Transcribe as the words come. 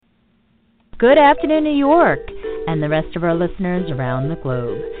Good afternoon, New York, and the rest of our listeners around the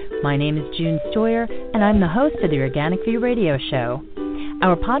globe. My name is June Stoyer, and I'm the host of the Organic View Radio Show.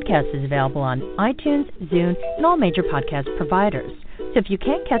 Our podcast is available on iTunes, Zune, and all major podcast providers. So if you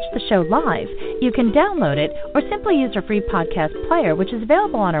can't catch the show live, you can download it or simply use our free podcast player, which is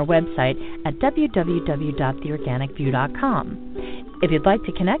available on our website at www.theorganicview.com. If you'd like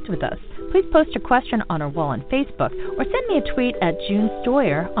to connect with us, please post a question on our wall on Facebook or send me a tweet at June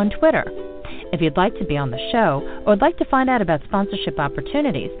Stoyer on Twitter. If you'd like to be on the show or would like to find out about sponsorship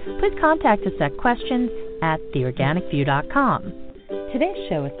opportunities, please contact us at questions@theorganicview.com. Today's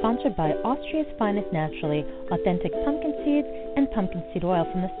show is sponsored by Austria's finest naturally authentic pumpkin seeds and pumpkin seed oil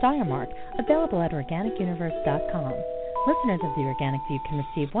from the Steiermark, available at organicuniverse.com. Listeners of The Organic View can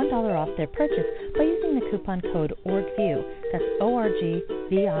receive $1 off their purchase by using the coupon code ORGVIEW. That's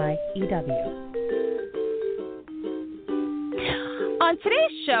ORGVIEW. On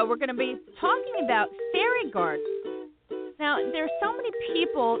today's show, we're going to be talking about fairy gardens. Now, there are so many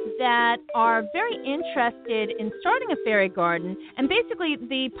people that are very interested in starting a fairy garden, and basically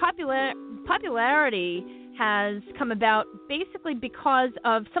the popularity has come about basically because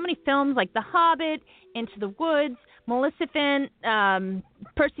of so many films like The Hobbit, Into the Woods, Maleficent,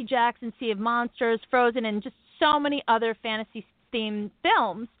 Percy Jackson, Sea of Monsters, Frozen, and just so many other fantasy-themed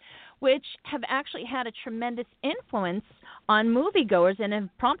films, which have actually had a tremendous influence on moviegoers and have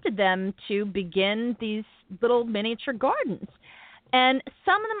prompted them to begin these little miniature gardens. And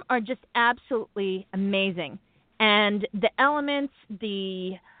some of them are just absolutely amazing. And the elements,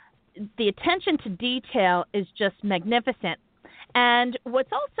 the attention to detail is just magnificent. And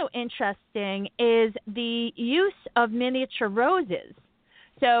what's also interesting is the use of miniature roses.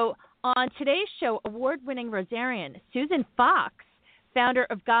 So on today's show, award-winning rosarian Susan Fox, founder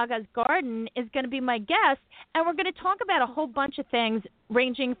of Gaga's Garden, is going to be my guest, and we're going to talk about a whole bunch of things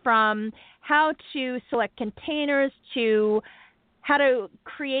ranging from how to select containers to how to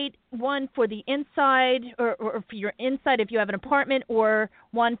create one for the inside or for your inside if you have an apartment, or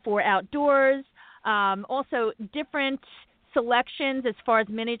one for outdoors. Also different selections as far as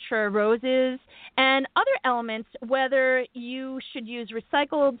miniature roses and other elements, whether you should use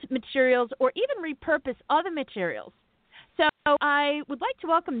recycled materials or even repurpose other materials. So I would like to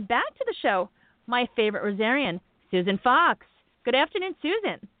welcome back to the show my favorite rosarian, Susan Fox. Good afternoon,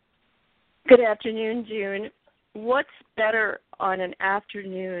 Susan. Good afternoon, June. What's better on an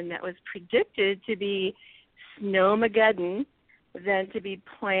afternoon that was predicted to be snowmageddon than to be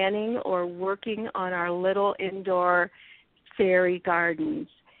planning or working on our little indoor fairy gardens,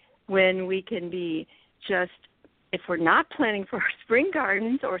 when we can be just, if we're not planning for our spring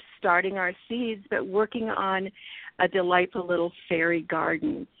gardens or starting our seeds, but working on a delightful little fairy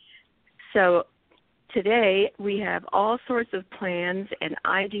garden. So today we have all sorts of plans and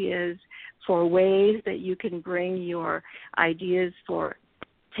ideas for ways that you can bring your ideas for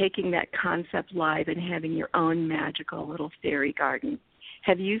taking that concept live and having your own magical little fairy garden.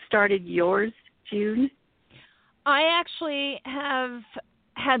 Have you started yours, June? I actually have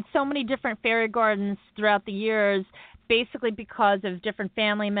had so many different fairy gardens throughout the years, basically because of different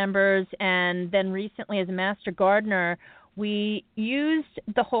family members, and then recently as a master gardener, we used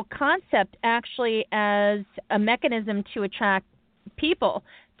the whole concept actually as a mechanism to attract people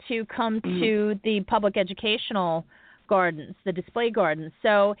to come to the public educational gardens, the display gardens.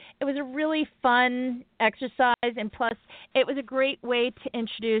 So it was a really fun exercise, and plus it was a great way to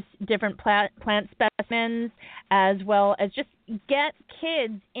introduce different plant specimens, as well as just get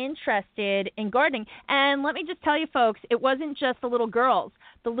kids interested in gardening. And let me just tell you, folks, it wasn't just the little girls.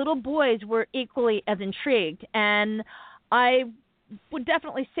 The little boys were equally as intrigued, and I would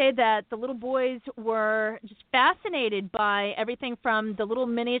definitely say that the little boys were just fascinated by everything from the little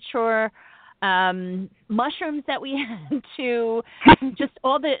miniature mushrooms that we had to just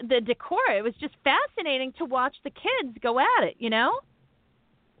all the decor. It was just fascinating to watch the kids go at it, you know?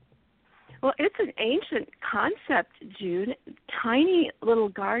 Well, it's an ancient concept, June. Tiny little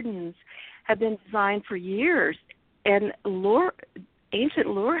gardens have been designed for years, and ancient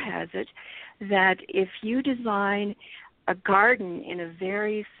lore has it that if you design a garden in a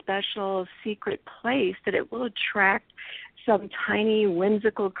very special, secret place, that it will attract some tiny,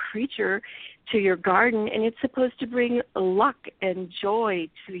 whimsical creature to your garden, and it's supposed to bring luck and joy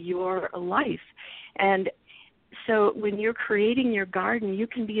to your life. And so when you're creating your garden, you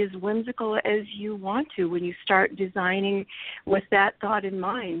can be as whimsical as you want to when you start designing with that thought in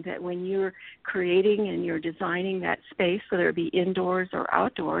mind, that when you're creating and you're designing that space, whether it be indoors or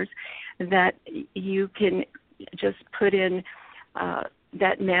outdoors, that you can just put in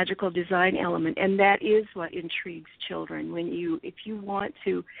that magical design element. And that is what intrigues children. If you want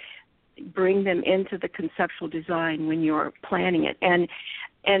to bring them into the conceptual design when you're planning it.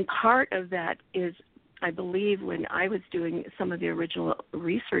 And part of that is, I believe, when I was doing some of the original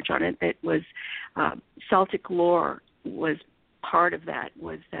research on it, that was Celtic lore was part of that,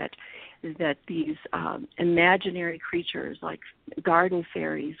 was that these imaginary creatures like garden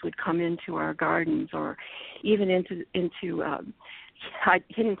fairies would come into our gardens, or even into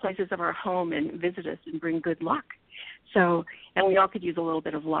hidden places of our home and visit us and bring good luck. So, and we all could use a little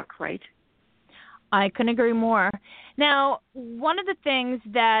bit of luck, right? I couldn't agree more. Now, one of the things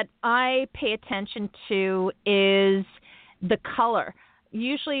that I pay attention to is the color.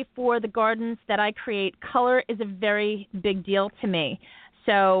 Usually for the gardens that I create, color is a very big deal to me.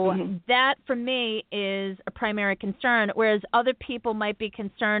 So that, for me, is a primary concern, whereas other people might be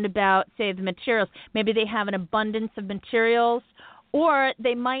concerned about, say, the materials. Maybe they have an abundance of materials, or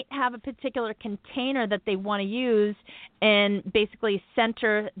they might have a particular container that they want to use and basically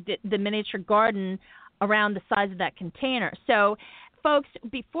center the miniature garden around the size of that container. So, folks,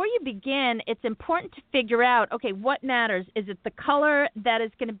 before you begin, it's important to figure out, okay, what matters? Is it the color that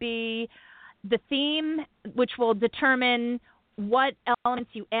is going to be the theme, which will determine what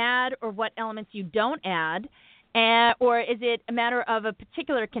elements you add or what elements you don't add? Or is it a matter of a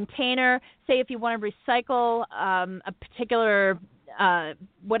particular container? Say if you want to recycle a particular,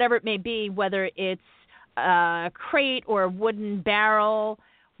 whatever it may be, whether it's a crate or a wooden barrel,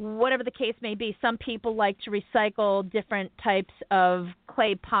 whatever the case may be. Some people like to recycle different types of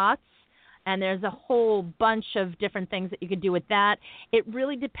clay pots, and there's a whole bunch of different things that you could do with that. It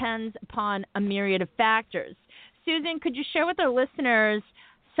really depends upon a myriad of factors. Susan, could you share with our listeners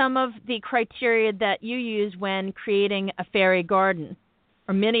some of the criteria that you use when creating a fairy garden,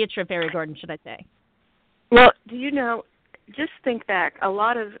 or miniature fairy garden, should I say? Well, do you know, just think back. A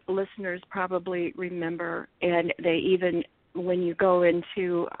lot of listeners probably remember, and they even, when you go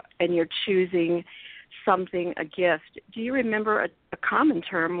into and you're choosing something, a gift, do you remember a common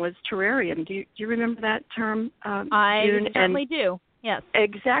term was terrarium? Do you remember that term, I June? certainly do, yes.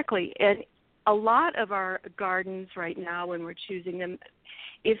 Exactly. And a lot of our gardens right now, when we're choosing them,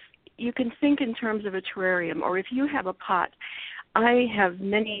 if you can think in terms of a terrarium, or if you have a pot, I have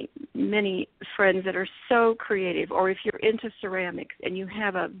many, many friends that are so creative, or if you're into ceramics and you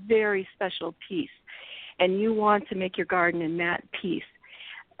have a very special piece and you want to make your garden in that piece,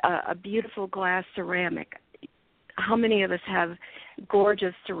 a beautiful glass ceramic. How many of us have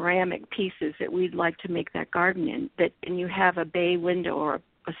gorgeous ceramic pieces that we'd like to make that garden in, and you have a bay window or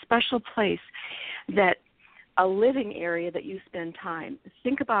a special place, that a living area that you spend time.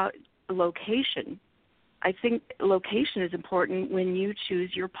 Think about location. I think location is important when you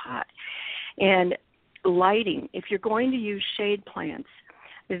choose your pot. And lighting. If you're going to use shade plants,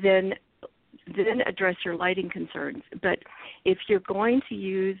 then address your lighting concerns. But if you're going to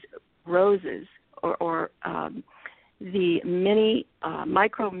use roses or the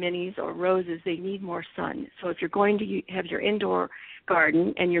micro minis or roses, they need more sun. So if you're going to have your indoor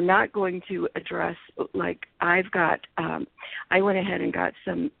garden and you're not going to address, like I've got, I went ahead and got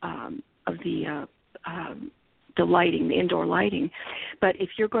some of the lighting, the indoor lighting. But if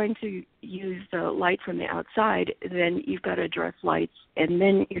you're going to use the light from the outside, then you've got to address lights, and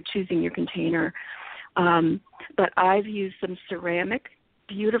then you're choosing your container. But I've used some ceramic,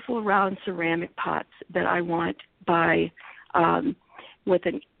 beautiful round ceramic pots that I want with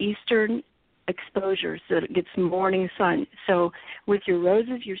an eastern exposure so that it gets morning sun. So with your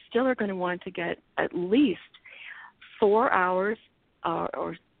roses, you still are going to want to get at least 4 hours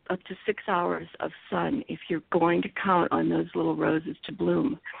or up to 6 hours of sun if you're going to count on those little roses to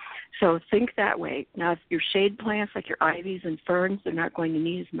bloom. So think that way. Now, if your shade plants like your ivies and ferns, they're not going to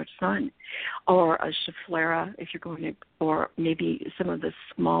need as much sun. Or a schefflera, if you're going to, or maybe some of the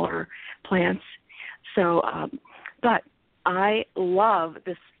smaller plants. So, but I love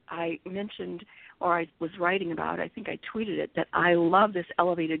this. I mentioned, or I was writing about, I think I tweeted it, that I love this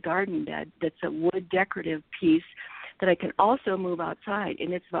elevated garden bed that's a wood decorative piece that I can also move outside.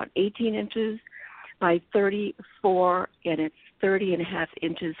 And it's about 18 inches by 34, and it's 30 and a half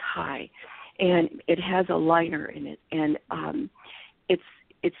inches high. And it has a liner in it. And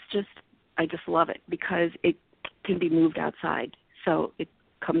it's just, I just love it because it can be moved outside. So it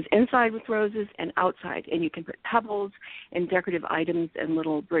comes inside with roses and outside, and you can put pebbles and decorative items and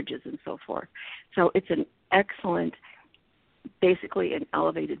little bridges and so forth. So it's an excellent, basically an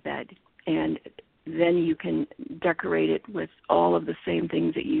elevated bed, and then you can decorate it with all of the same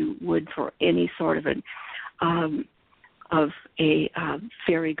things that you would for any sort of a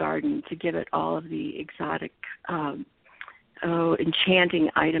fairy garden, to give it all of the exotic, enchanting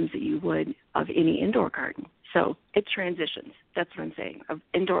items that you would of any indoor garden. So it transitions. That's what I'm saying, of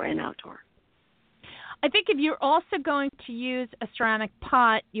indoor and outdoor. I think if you're also going to use a ceramic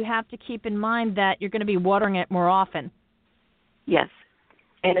pot, you have to keep in mind that you're going to be watering it more often. Yes.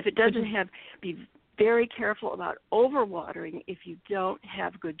 And if it doesn't have, be very careful about overwatering if you don't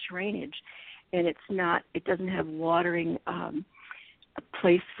have good drainage, and it doesn't have watering a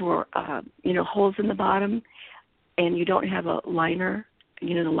place for, holes in the bottom, and you don't have a liner,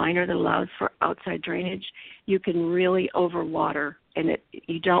 the liner that allows for outside drainage, you can really overwater, and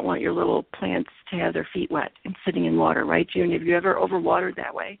you don't want your little plants to have their feet wet and sitting in water, right, June? Have you ever overwatered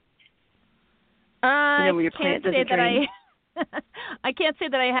that way? Where your plant doesn't drain? I can't say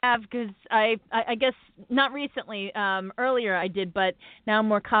that I have, because I guess not recently. Earlier I did, but now I'm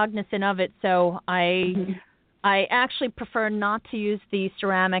more cognizant of it. So I actually prefer not to use the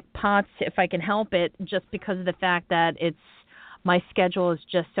ceramic pots if I can help it, just because of the fact that my schedule is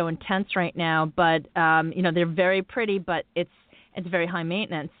just so intense right now. But they're very pretty, but it's very high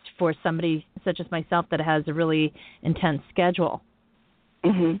maintenance for somebody such as myself that has a really intense schedule.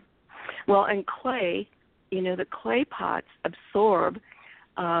 Mm-hmm. Well, and clay. The clay pots absorb.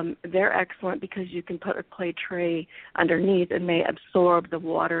 They're excellent because you can put a clay tray underneath and they absorb the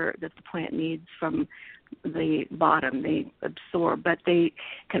water that the plant needs from the bottom. They absorb, but they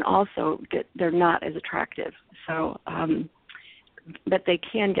can also they're not as attractive. So, but they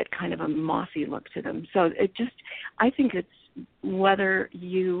can get kind of a mossy look to them. So I think it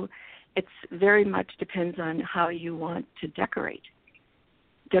very much depends on how you want to decorate.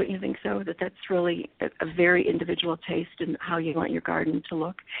 Don't you think so? That's really a very individual taste in how you want your garden to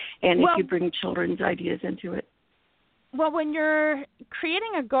look, and if you bring children's ideas into it. Well, when you're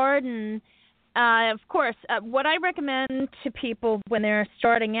creating a garden, of course, what I recommend to people when they're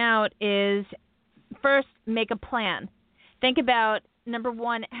starting out is first make a plan. Think about, number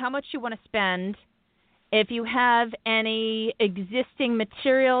one, how much you want to spend. If you have any existing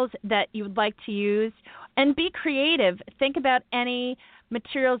materials that you would like to use, and be creative. Think about any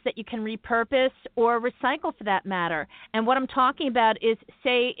materials that you can repurpose or recycle, for that matter. And what I'm talking about is,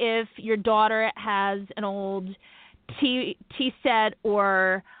 say if your daughter has an old tea set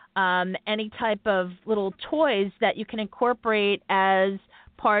or any type of little toys that you can incorporate as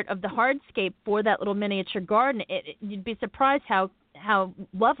part of the hardscape for that little miniature garden. You'd be surprised how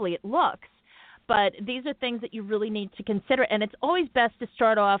lovely it looks. But these are things that you really need to consider, and it's always best to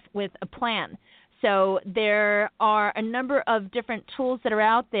start off with a plan. So there are a number of different tools that are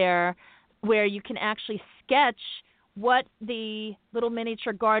out there where you can actually sketch what the little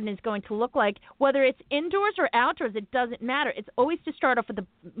miniature garden is going to look like, whether it's indoors or outdoors. It doesn't matter. It's always to start off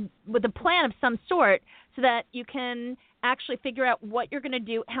with a plan of some sort, so that you can actually figure out what you're going to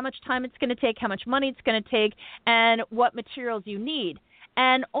do, how much time it's going to take, how much money it's going to take, and what materials you need.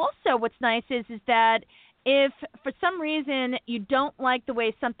 And also what's nice is that if for some reason you don't like the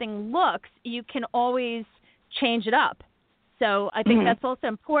way something looks, you can always change it up. So I think that's also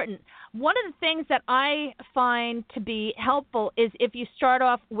important. One of the things that I find to be helpful is if you start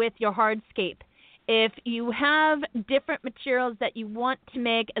off with your hardscape. If you have different materials that you want to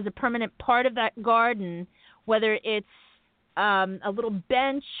make as a permanent part of that garden, whether it's a little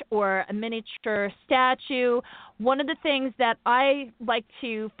bench or a miniature statue, one of the things that I like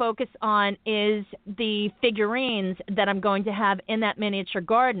to focus on is the figurines that I'm going to have in that miniature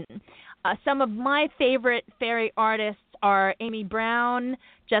garden. Some of my favorite fairy artists are Amy Brown,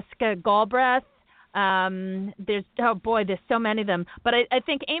 Jessica Galbraith. There's so many of them. But I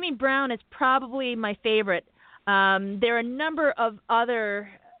think Amy Brown is probably my favorite. There are a number of other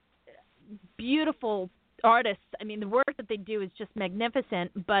beautiful artists. I mean, the work that they do is just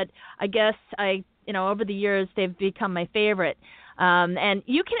magnificent, but I guess over the years they've become my favorite. And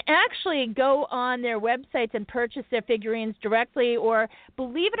you can actually go on their websites and purchase their figurines directly, or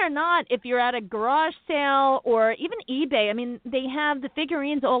believe it or not, if you're at a garage sale or even eBay, I mean, they have the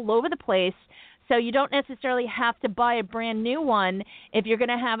figurines all over the place. So you don't necessarily have to buy a brand new one if you're going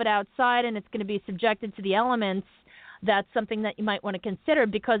to have it outside and it's going to be subjected to the elements. That's something that you might want to consider,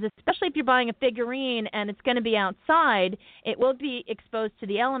 because especially if you're buying a figurine and it's going to be outside, it will be exposed to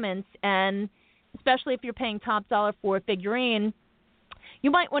the elements. And especially if you're paying top dollar for a figurine, you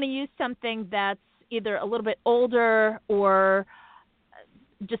might want to use something that's either a little bit older, or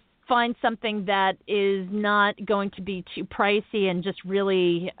just find something that is not going to be too pricey and just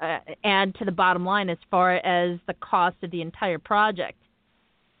really add to the bottom line as far as the cost of the entire project.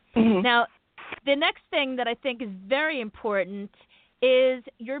 Mm-hmm. Now, the next thing that I think is very important is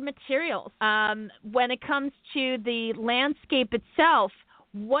your materials. When it comes to the landscape itself,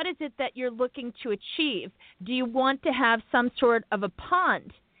 what is it that you're looking to achieve? Do you want to have some sort of a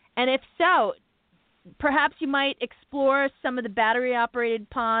pond? And if so, perhaps you might explore some of the battery-operated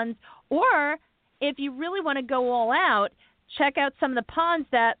ponds, or if you really want to go all out, check out some of the ponds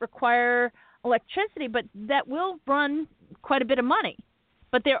that require electricity, but that will run quite a bit of money.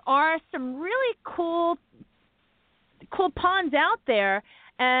 But there are some really cool ponds out there,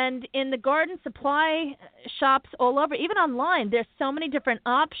 and in the garden supply shops all over, even online, there's so many different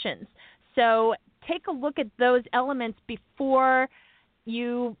options. So take a look at those elements before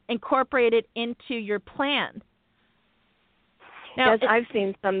you incorporate it into your plan. Now, yes, I've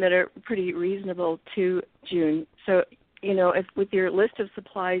seen some that are pretty reasonable too, June. So, if with your list of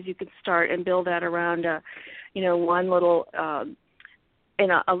supplies, you could start and build that around one little in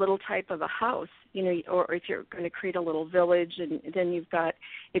a little type of a house, or if you're going to create a little village, and then you've got,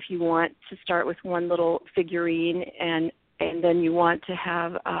 if you want to start with one little figurine, and then you want to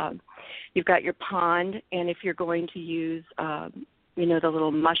have, you've got your pond, and if you're going to use, the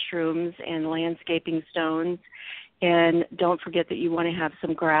little mushrooms and landscaping stones, and don't forget that you want to have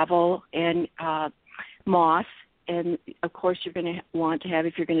some gravel and moss. And, of course, you're going to want to have,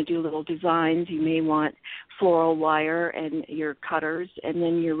 if you're going to do little designs, you may want floral wire and your cutters, and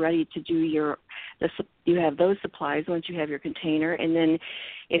then you're ready to do you have those supplies once you have your container. And then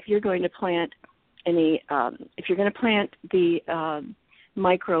if you're going to plant the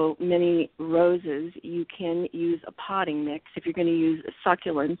micro mini roses, you can use a potting mix. If you're going to use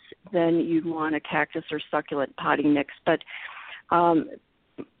succulents, then you'd want a cactus or succulent potting mix. But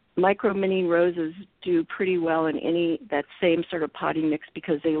micro mini roses do pretty well in that same sort of potting mix,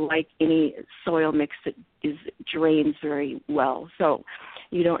 because they like any soil mix that drains very well. So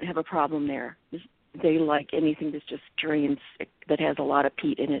you don't have a problem there. They like anything that just drains, that has a lot of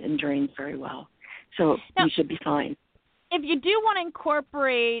peat in it and drains very well. So now, you should be fine. If you do want to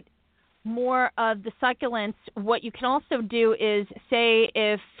incorporate more of the succulents, what you can also do is, say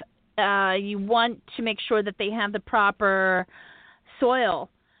if you want to make sure that they have the proper soil,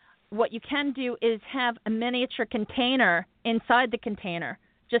 what you can do is have a miniature container inside the container,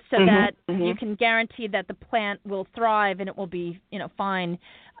 just so that you can guarantee that the plant will thrive and it will be, fine,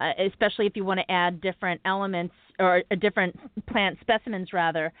 especially if you want to add different elements or different plant specimens,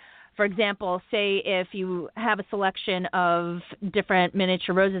 rather. For example, say if you have a selection of different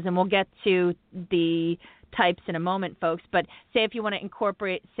miniature roses, and we'll get to the types in a moment, folks, but say if you want to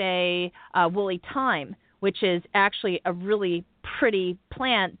incorporate, say, woolly thyme, which is actually a really pretty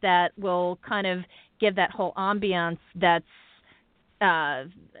plant that will kind of give that whole ambiance that's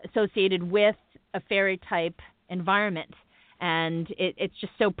associated with a fairy-type environment. And it's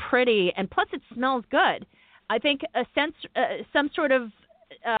just so pretty, and plus it smells good. I think some sort of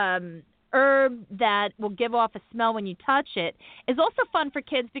herb that will give off a smell when you touch it is also fun for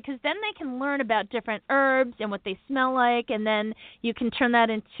kids, because then they can learn about different herbs and what they smell like, and then you can turn that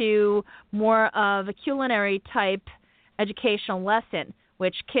into more of a culinary type educational lesson,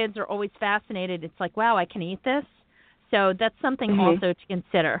 which kids are always fascinated. It's like, wow, I can eat this. So that's something also to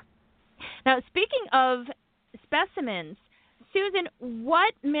consider. Now, speaking of specimens, Susan,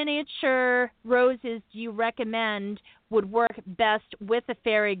 what miniature roses do you recommend would work best with a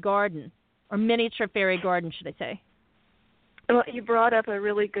fairy garden, or miniature fairy garden, should I say? Well, you brought up a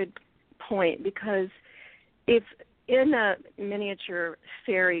really good point, because if in a miniature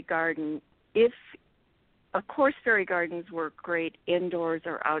fairy garden, of course, fairy gardens work great indoors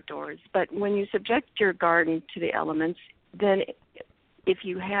or outdoors, but when you subject your garden to the elements, then if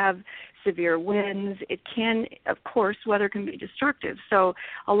you have severe winds, it can, of course, weather can be destructive. So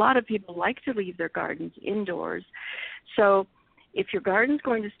a lot of people like to leave their gardens indoors. So if your garden's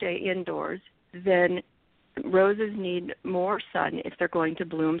going to stay indoors, then roses need more sun if they're going to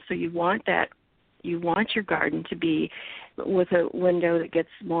bloom. So you want your garden to be with a window that gets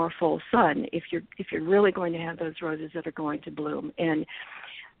more full sun if you're really going to have those roses that are going to bloom. And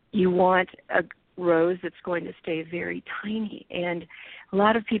you want a rose that's going to stay very tiny. And a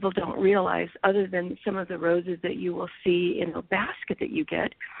lot of people don't realize, other than some of the roses that you will see in a basket that you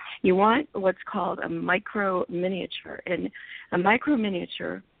get, you want what's called a micro miniature. And a micro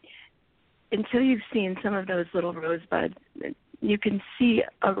miniature, until you've seen some of those little rosebuds, you can see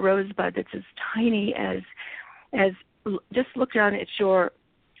a rosebud that's as tiny as just look down at your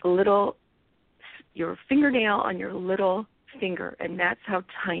fingernail on your little finger, and that's how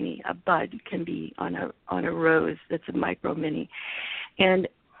tiny a bud can be on a rose that's a micro mini. And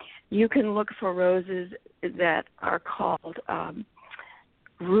you can look for roses that are called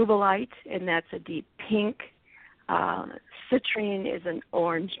rubellite, and that's a deep pink. Citrine is an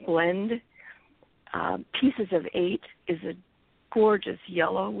orange blend. Pieces of 8 is a gorgeous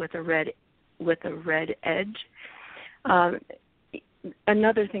yellow with a red edge.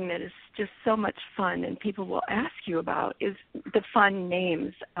 Another thing that is just so much fun, and people will ask you about is the fun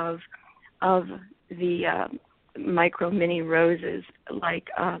names of the micro mini roses. Like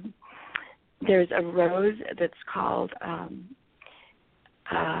there's a rose that's called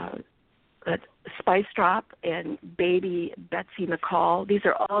Spice Drop and Baby Betsy McCall. These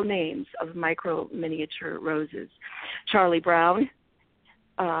are all names of micro miniature roses. Charlie Brown,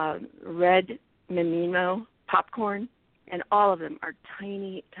 Red Mimino Popcorn, and all of them are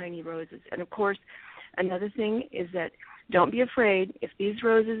tiny, tiny roses. And, of course, another thing is that don't be afraid. If these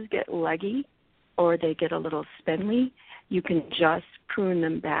roses get leggy or they get a little spindly, you can just prune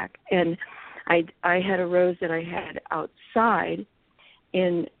them back. And I had a rose that I had outside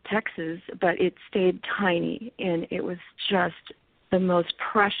in Texas, but it stayed tiny, and it was just the most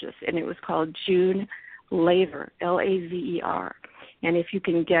precious, and it was called June Laver, Laver. And if you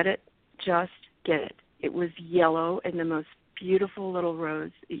can get it, just get it. It was yellow and the most beautiful little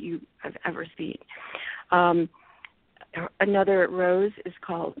rose that you have ever seen. Another rose is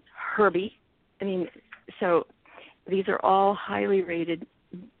called Herbie. I mean, so these are all highly rated,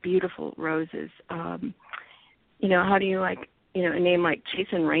 beautiful roses. How do you like, a name like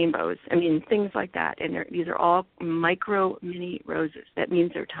Chasing Rainbows? I mean, things like that. And these are all micro mini roses. That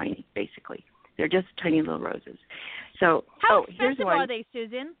means they're tiny, basically. They're just tiny little roses. So, how here's expensive one. are they,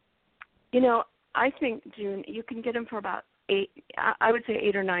 Susan? I think, June, you can get them for about $8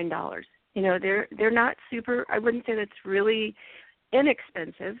 or $9. They're not super. I wouldn't say that's really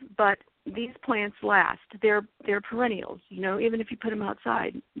inexpensive, but these plants last. They're perennials. Even if you put them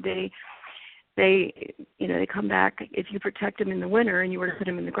outside, they come back. If you protect them in the winter and you were to put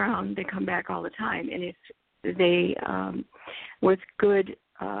them in the ground, they come back all the time. And if they, with good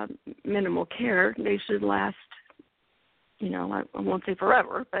minimal care, they should last. I won't say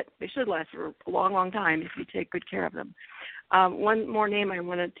forever, but they should last for a long, long time if you take good care of them. One more name I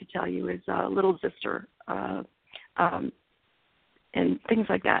wanted to tell you is Little Sister, and things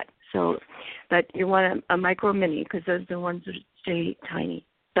like that. So, but you want a micro mini because those are the ones that stay tiny.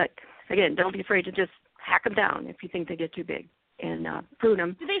 But again, don't be afraid to just hack them down if you think they get too big, and prune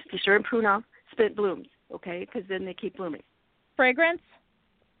them. Be sure and prune off split blooms, okay? Because then they keep blooming. Fragrance?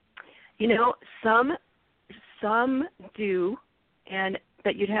 Some do,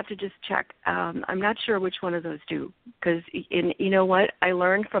 but you'd have to just check. I'm not sure which one of those do, because you know what? I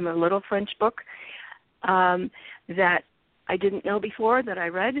learned from a little French book that I didn't know before, that I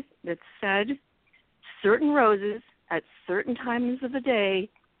read, that said certain roses at certain times of the day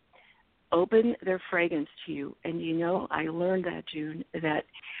open their fragrance to you. And I learned that, June, that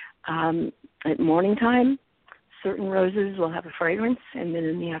at morning time, certain roses will have a fragrance, and then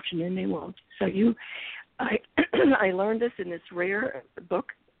in the afternoon they won't. So I learned this in this rare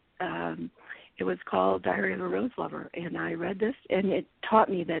book. It was called Diary of a Rose Lover, and I read this, and it taught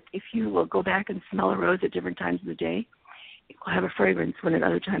me that if you will go back and smell a rose at different times of the day, it will have a fragrance when at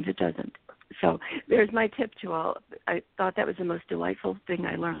other times it doesn't. So there's my tip to all. I thought that was the most delightful thing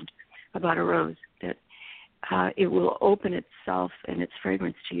I learned about a rose, that it will open itself and its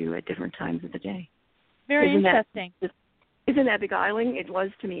fragrance to you at different times of the day. Very interesting. Isn't that beguiling? It was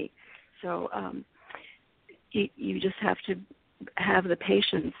to me. So you just have to have the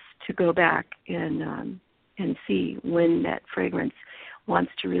patience to go back and see when that fragrance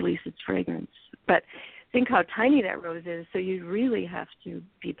wants to release its fragrance. But think how tiny that rose is, so you really have to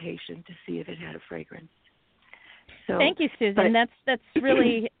be patient to see if it had a fragrance. So, thank you, Susan. That's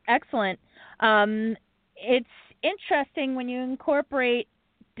really excellent. It's interesting when you incorporate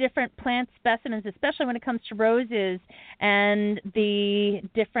different plant specimens, especially when it comes to roses and the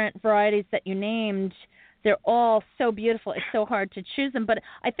different varieties that you named. They're all so beautiful. It's so hard to choose them. But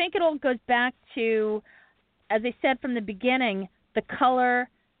I think it all goes back to, as I said from the beginning, the color,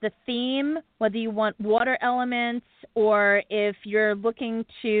 the theme, whether you want water elements or if you're looking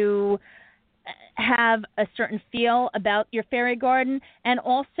to have a certain feel about your fairy garden, and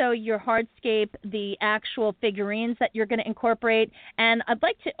also your hardscape, the actual figurines that you're going to incorporate. And I'd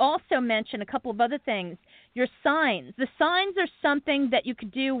like to also mention a couple of other things. Your signs. The signs are something that you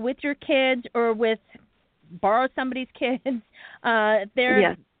could do with your kids or borrow somebody's kids.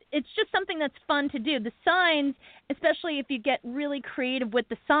 Yes. It's just something that's fun to do. The signs, especially if you get really creative with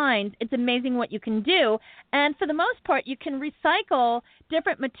the signs, it's amazing what you can do. And for the most part, you can recycle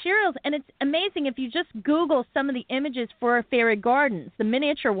different materials. And it's amazing if you just Google some of the images for fairy gardens, the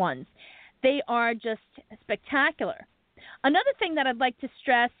miniature ones. They are just spectacular. Another thing that I'd like to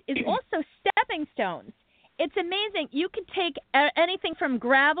stress is also stepping stones. It's amazing. You can take anything from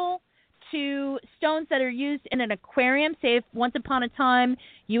gravel to stones that are used in an aquarium, say if once upon a time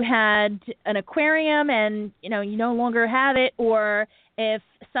you had an aquarium and you no longer have it, or if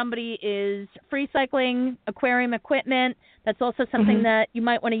somebody is free cycling aquarium equipment, that's also something that you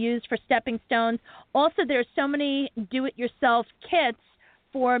might want to use for stepping stones. Also, there's so many do-it-yourself kits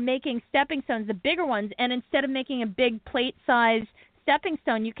for making stepping stones, the bigger ones, and instead of making a big plate-size stepping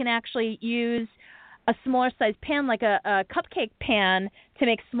stone, you can actually use a smaller size pan, like a cupcake pan, to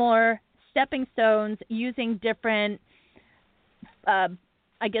make smaller stepping stones using different,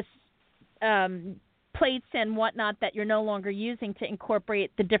 plates and whatnot that you're no longer using to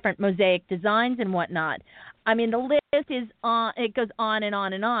incorporate the different mosaic designs and whatnot. I mean, the list is on; it goes on and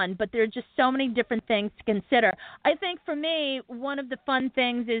on and on. But there are just so many different things to consider. I think for me, one of the fun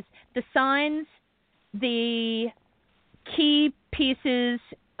things is the signs, the key pieces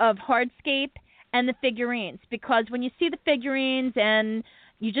of hardscape, and the figurines, because when you see the figurines and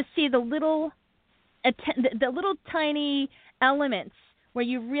you just see the little tiny elements where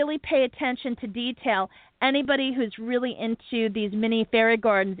you really pay attention to detail, anybody who's really into these mini fairy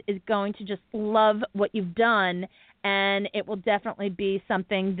gardens is going to just love what you've done, and it will definitely be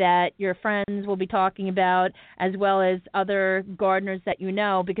something that your friends will be talking about, as well as other gardeners that you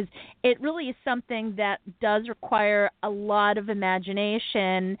know, because it really is something that does require a lot of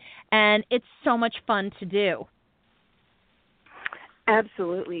imagination, and it's so much fun to do.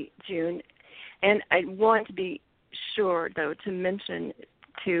 Absolutely, June. And I want to be sure, though, to mention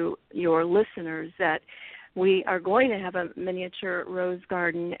to your listeners that we are going to have a miniature rose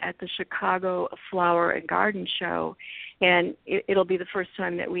garden at the Chicago Flower and Garden Show, and it'll be the first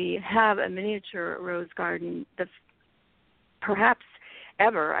time that we have a miniature rose garden, perhaps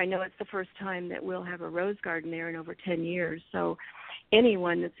ever. I know it's the first time that we'll have a rose garden there in over 10 years, so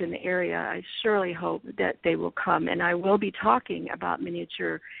anyone that's in the area, I surely hope that they will come, and I will be talking about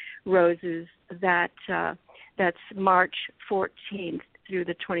miniature roses that's March 14th through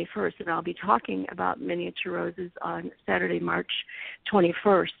the 21st, and I'll be talking about miniature roses on Saturday, March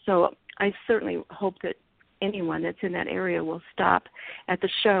 21st. So I certainly hope that anyone that's in that area will stop at the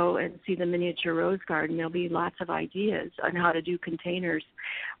show and see the miniature rose garden. There'll be lots of ideas on how to do containers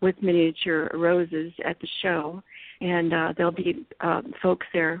with miniature roses at the show, and there'll be folks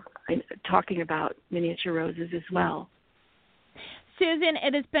there talking about miniature roses as well. Susan,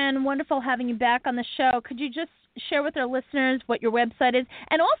 it has been wonderful having you back on the show. Could you just share with our listeners what your website is?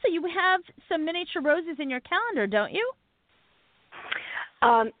 And also, you have some miniature roses in your calendar, don't you?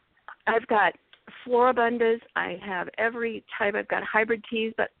 I've got floribundas. I have every type. I've got hybrid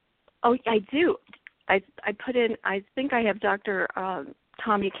teas, but I do. I put in. I think I have Dr.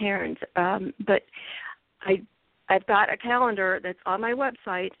 Tommy Cairns, but I've got a calendar that's on my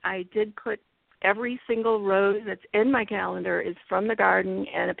website. I did put every single rose that's in my calendar is from the garden,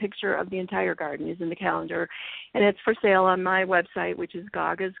 and a picture of the entire garden is in the calendar. And it's for sale on my website, which is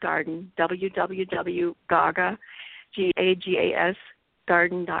Gaga's Garden, www.gaga, G-A-G-A-S,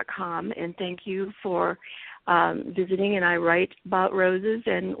 garden.com. And thank you for visiting. And I write about roses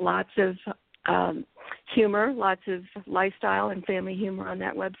and lots of humor, lots of lifestyle and family humor on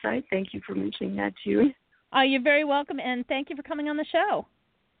that website. Thank you for mentioning that, June. You're very welcome, and thank you for coming on the show.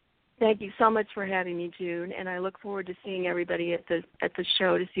 Thank you so much for having me, June, and I look forward to seeing everybody at the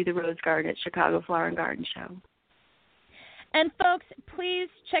show to see the Rose Garden at Chicago Flower and Garden Show. And folks, please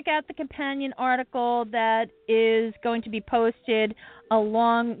check out the companion article that is going to be posted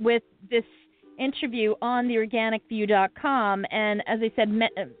along with this interview on theorganicview.com. And as I said,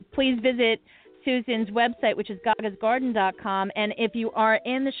 please visit Susan's website, which is gagasgarden.com. And if you are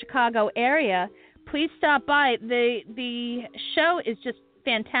in the Chicago area, please stop by. The show is just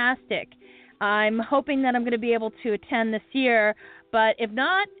fantastic. I'm hoping that I'm going to be able to attend this year, but if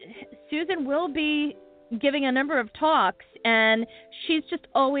not, Susan will be giving a number of talks, and she's just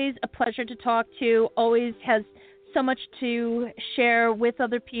always a pleasure to talk to, always has so much to share with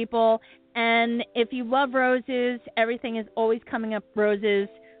other people. And if you love roses, everything is always coming up roses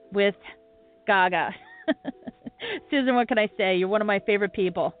with Gaga. Susan, what can I say? You're one of my favorite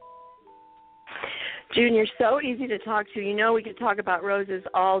people. June, you're so easy to talk to. You know we could talk about roses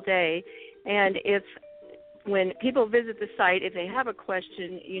all day. And when people visit the site, if they have a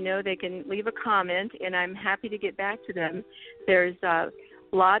question, they can leave a comment, and I'm happy to get back to them. There's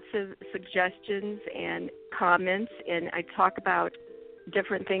lots of suggestions and comments, and I talk about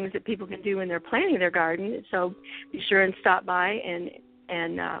different things that people can do when they're planting their garden. So be sure and stop by, and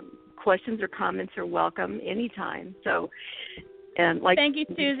questions or comments are welcome anytime. So, thank you,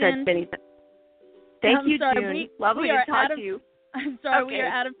 Susan. Thank you, June. Lovely to talk to you. I'm sorry, we are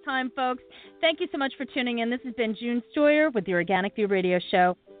out of time, folks. Thank you so much for tuning in. This has been June Stoyer with the Organic View Radio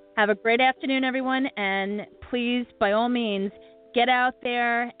Show. Have a great afternoon, everyone, and please, by all means, get out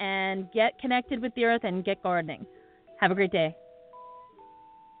there and get connected with the earth and get gardening. Have a great day.